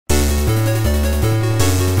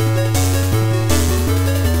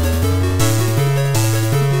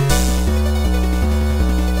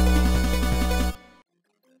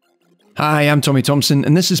Hi, I'm Tommy Thompson,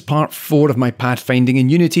 and this is part 4 of my Pathfinding in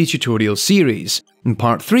Unity tutorial series. In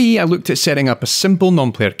part 3, I looked at setting up a simple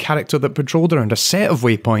non-player character that patrolled around a set of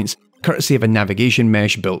waypoints, courtesy of a navigation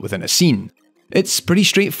mesh built within a scene. It's pretty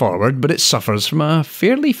straightforward, but it suffers from a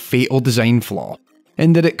fairly fatal design flaw,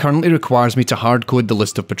 in that it currently requires me to hardcode the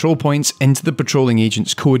list of patrol points into the patrolling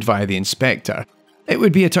agent's code via the inspector. It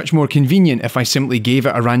would be a touch more convenient if I simply gave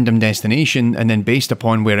it a random destination, and then based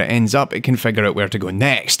upon where it ends up, it can figure out where to go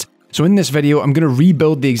next. So in this video, I'm going to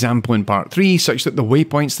rebuild the example in part 3 such that the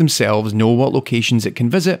waypoints themselves know what locations it can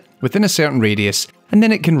visit within a certain radius, and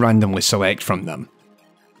then it can randomly select from them.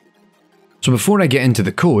 So before I get into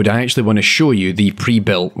the code, I actually want to show you the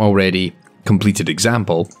pre-built, already completed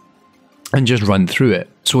example, and just run through it.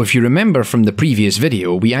 So if you remember from the previous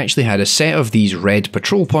video, we actually had a set of these red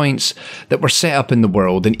patrol points that were set up in the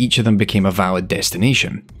world, and each of them became a valid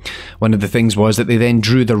destination. One of the things was that they then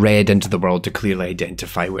drew the red into the world to clearly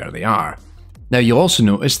identify where they are. Now you'll also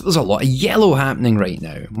notice that there's a lot of yellow happening right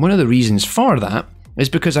now. One of the reasons for that is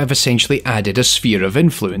because I've essentially added a sphere of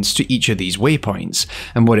influence to each of these waypoints,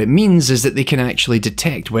 and what it means is that they can actually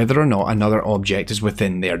detect whether or not another object is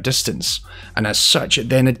within their distance. And as such, it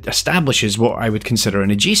then establishes what I would consider an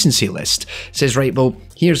adjacency list. It says, right, well,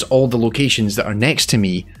 here's all the locations that are next to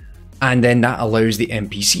me, and then that allows the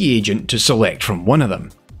NPC agent to select from one of them.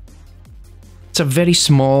 It's a very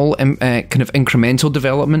small kind of incremental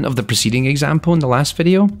development of the preceding example in the last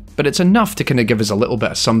video, but it's enough to kind of give us a little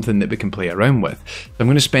bit of something that we can play around with. So I'm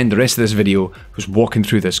going to spend the rest of this video just walking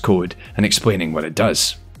through this code and explaining what it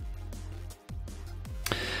does.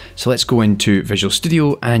 So let's go into Visual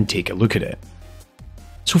Studio and take a look at it.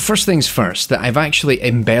 So first things first, that I've actually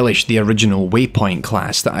embellished the original waypoint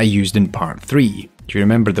class that I used in part 3. If you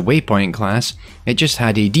remember the waypoint class, it just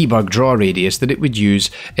had a debug draw radius that it would use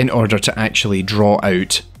in order to actually draw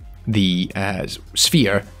out the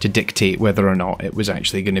sphere to dictate whether or not it was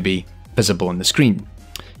actually going to be visible on the screen,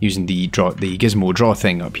 using the gizmo draw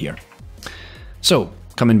thing up here. So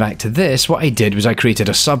coming back to this, what I did was I created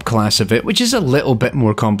a subclass of it, which is a little bit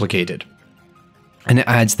more complicated. And it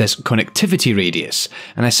adds this connectivity radius,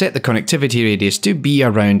 and I set the connectivity radius to be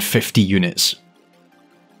around 50 units.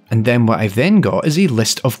 And then what I've then got is a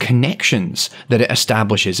list of connections that it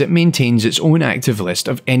establishes. It maintains its own active list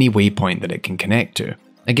of any waypoint that it can connect to.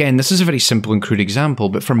 Again, this is a very simple and crude example,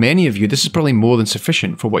 but for many of you, this is probably more than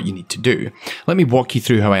sufficient for what you need to do. Let me walk you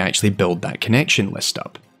through how I actually build that connection list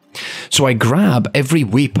up. So I grab every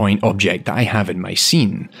waypoint object that I have in my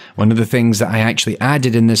scene. One of the things that I actually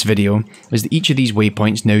added in this video is that each of these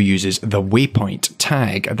waypoints now uses the waypoint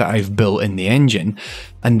tag that I've built in the engine.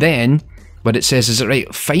 And then what it says is that,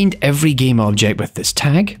 right, find every game object with this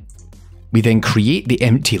tag. We then create the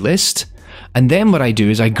empty list. And then what I do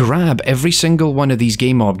is I grab every single one of these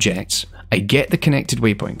game objects. I get the connected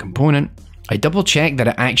waypoint component. I double check that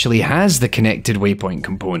it actually has the connected waypoint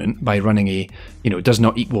component by running a, does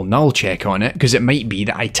not equal null check on it, because it might be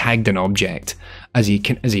that I tagged an object as a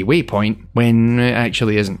waypoint when it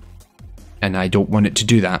actually isn't. And I don't want it to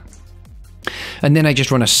do that. And then I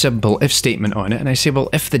just run a simple if statement on it, and I say, well,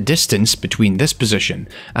 if the distance between this position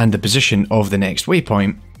and the position of the next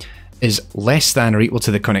waypoint is less than or equal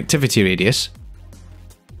to the connectivity radius,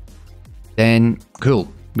 then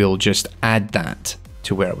cool, we'll just add that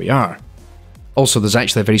to where we are. Also, there's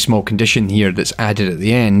actually a very small condition here that's added at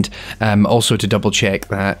the end, also to double check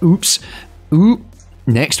that,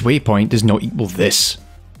 next waypoint does not equal this.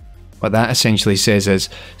 What that essentially says is,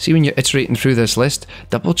 see when you're iterating through this list,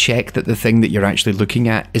 double check that the thing that you're actually looking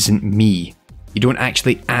at isn't me. You don't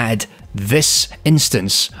actually add this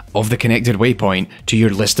instance of the connected waypoint to your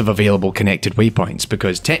list of available connected waypoints,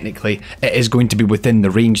 because technically it is going to be within the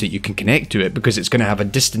range that you can connect to it, because it's going to have a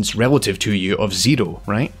distance relative to you of 0,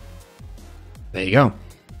 right? There you go.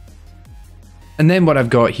 And then what I've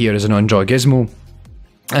got here is an onDraw gizmo.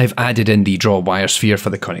 I've added in the draw wire sphere for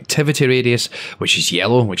the connectivity radius, which is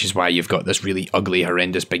yellow, which is why you've got this really ugly,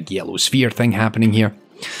 horrendous big yellow sphere thing happening here.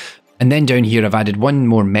 And then down here I've added one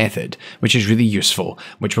more method, which is really useful,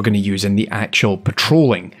 which we're going to use in the actual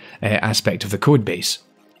patrolling aspect of the code base.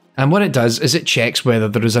 And what it does is it checks whether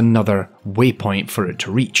there is another waypoint for it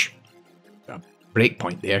to reach. A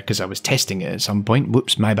breakpoint there, because I was testing it at some point.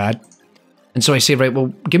 Whoops, my bad. And so I say, right, well,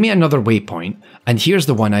 give me another waypoint, and here's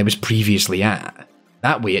the one I was previously at.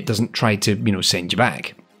 That way it doesn't try to, send you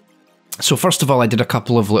back. So first of all, I did a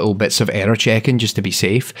couple of little bits of error checking just to be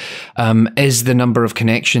safe. Is the number of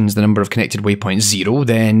connections, the number of connected waypoints 0?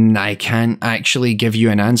 Then I can't actually give you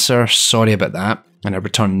an answer. Sorry about that. And I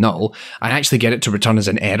return null. I actually get it to return as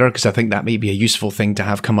an error because I think that may be a useful thing to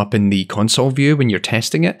have come up in the console view when you're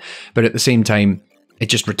testing it. But at the same time, it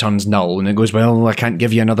just returns null, and it goes, well, I can't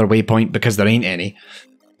give you another waypoint because there ain't any.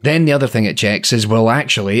 Then the other thing it checks is, well,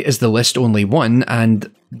 actually, is the list only one,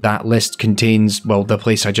 and that list contains, well, the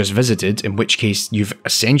place I just visited, in which case you've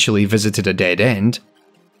essentially visited a dead end.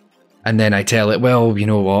 And then I tell it, well, you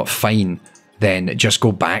know what, fine, then just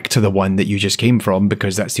go back to the one that you just came from,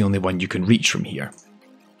 because that's the only one you can reach from here.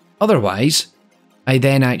 Otherwise, I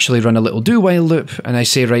then actually run a little do-while loop, and I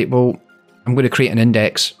say, right, well, I'm going to create an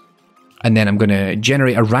index, and then I'm going to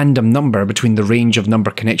generate a random number between the range of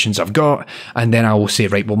number connections I've got, and then I will say,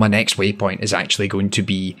 right, well, my next waypoint is actually going to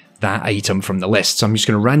be that item from the list. So I'm just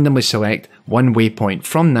going to randomly select one waypoint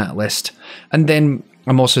from that list, and then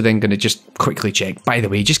I'm also then going to just quickly check, by the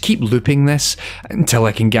way, just keep looping this until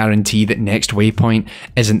I can guarantee that next waypoint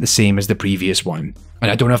isn't the same as the previous one. And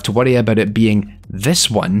I don't have to worry about it being this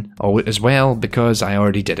one as well, because I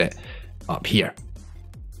already did it up here.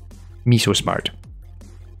 Me so smart.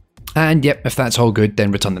 And yep, if that's all good,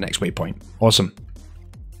 then return the next waypoint. Awesome.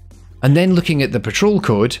 And then looking at the patrol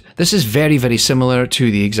code, this is very, very similar to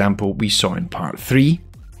the example we saw in part 3.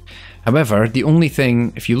 However, the only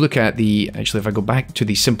thing, if you look at if I go back to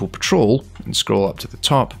the simple patrol and scroll up to the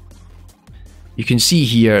top, you can see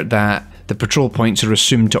here that the patrol points are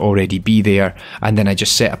assumed to already be there, and then I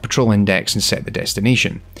just set a patrol index and set the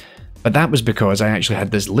destination. But that was because I actually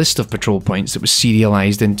had this list of patrol points that was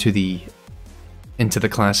serialized into the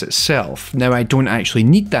class itself. Now I don't actually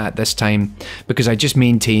need that this time, because I just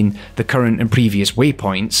maintain the current and previous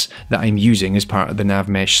waypoints that I'm using as part of the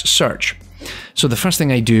navmesh search. So the first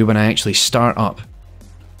thing I do when I actually start up,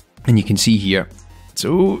 and you can see here,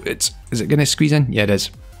 so is it going to squeeze in? Yeah, it is.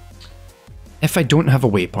 If I don't have a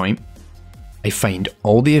waypoint, I find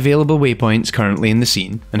all the available waypoints currently in the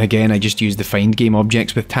scene, and again I just use the find game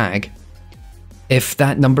objects with tag. If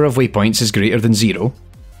that number of waypoints is greater than 0,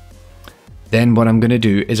 then what I'm going to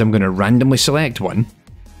do is I'm going to randomly select one,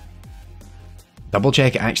 double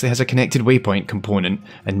check it actually has a connected waypoint component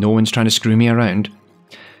and no one's trying to screw me around,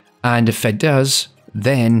 and if it does,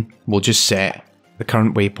 then we'll just set the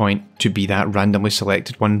current waypoint to be that randomly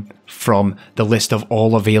selected one from the list of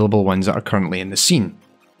all available ones that are currently in the scene.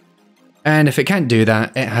 And if it can't do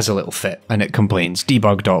that, it has a little fit and it complains,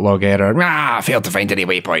 debug.log error, failed to find any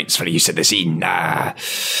waypoints for use of the scene, but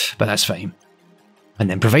that's fine.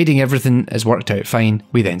 And then providing everything has worked out fine,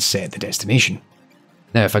 we then set the destination.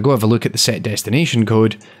 Now if I go have a look at the set destination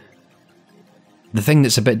code, the thing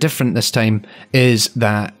that's a bit different this time is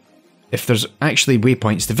that if there's actually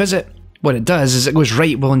waypoints to visit, what it does is it goes,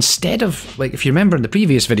 right, well instead of, like if you remember in the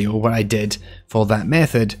previous video what I did for that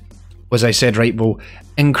method, was I said, right, well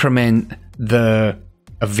increment the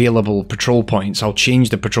available patrol points, I'll change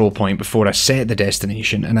the patrol point before I set the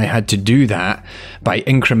destination, and I had to do that by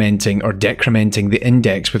incrementing or decrementing the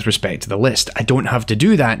index with respect to the list. I don't have to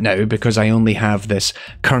do that now because I only have this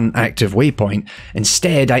current active waypoint.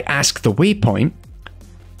 Instead, I ask the waypoint,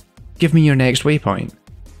 give me your next waypoint,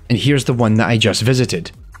 and here's the one that I just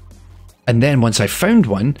visited. And then once I've found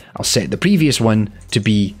one, I'll set the previous one to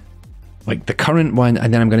be like the current one,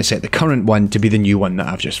 and then I'm going to set the current one to be the new one that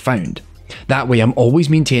I've just found. That way I'm always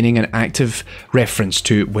maintaining an active reference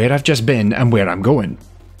to where I've just been and where I'm going.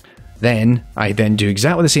 Then I then do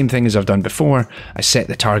exactly the same thing as I've done before. I set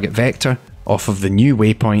the target vector off of the new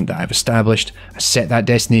waypoint that I've established, I set that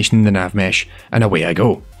destination in the navmesh, and away I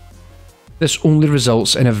go. This only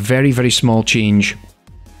results in a very, very small change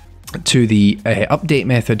to the update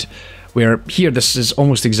method, where here this is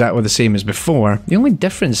almost exactly the same as before. The only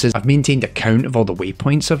difference is I've maintained a count of all the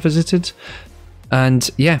waypoints I've visited, and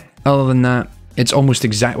yeah, other than that, it's almost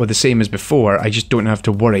exactly the same as before. I just don't have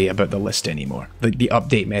to worry about the list anymore. The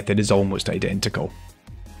update method is almost identical.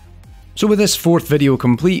 So with this fourth video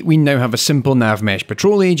complete, we now have a simple navmesh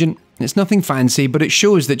patrol agent. It's nothing fancy, but it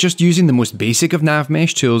shows that just using the most basic of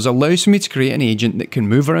navmesh tools allows for me to create an agent that can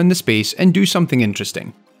move around the space and do something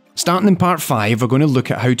interesting. Starting in part 5, we're going to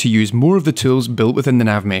look at how to use more of the tools built within the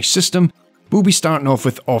navmesh system. We'll be starting off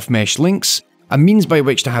with off-mesh links, a means by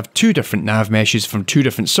which to have two different navmeshes from two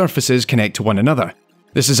different surfaces connect to one another.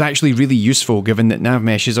 This is actually really useful given that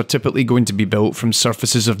navmeshes are typically going to be built from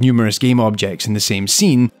surfaces of numerous game objects in the same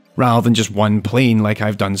scene, rather than just one plane like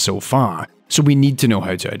I've done so far, so we need to know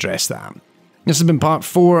how to address that. This has been part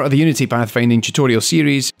 4 of the Unity Pathfinding tutorial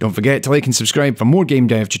series. Don't forget to like and subscribe for more game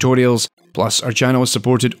dev tutorials, plus our channel is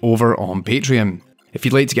supported over on Patreon. If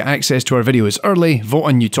you'd like to get access to our videos early, vote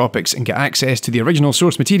on new topics and get access to the original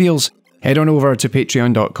source materials, head on over to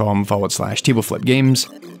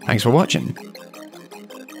patreon.com/tableflipgames. Thanks for watching.